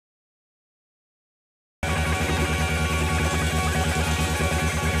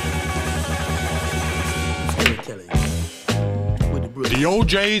Kelly. With the Brooks. The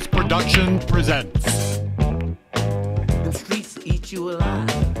OJ's production presents. Them streets eat you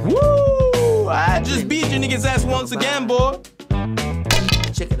alive. Woo! I just beat you niggas ass once again, boy.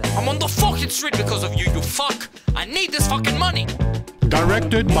 Check it out. I'm on the fucking street because of you, you fuck. I need this fucking money.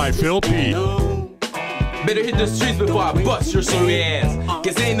 Directed by Phil P. Better hit the streets before I bust your sorry ass.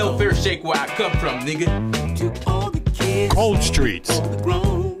 Cause ain't no fair shake where I come from, nigga. Cold Streets.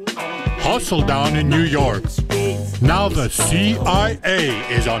 Hustle down in New York. Now the CIA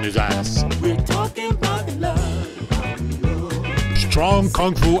is on his ass. Strong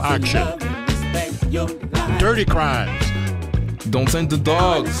kung fu action. Dirty crimes. Don't send the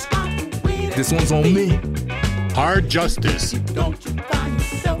dogs. This one's on me. Hard justice.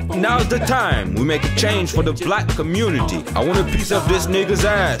 Now's the time we make a change for the black community. I want a piece of this nigga's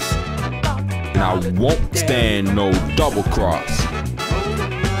ass. And I won't stand no double cross.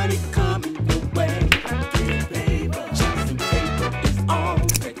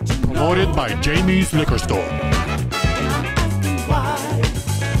 Promoted by Jamie's Liquor Store.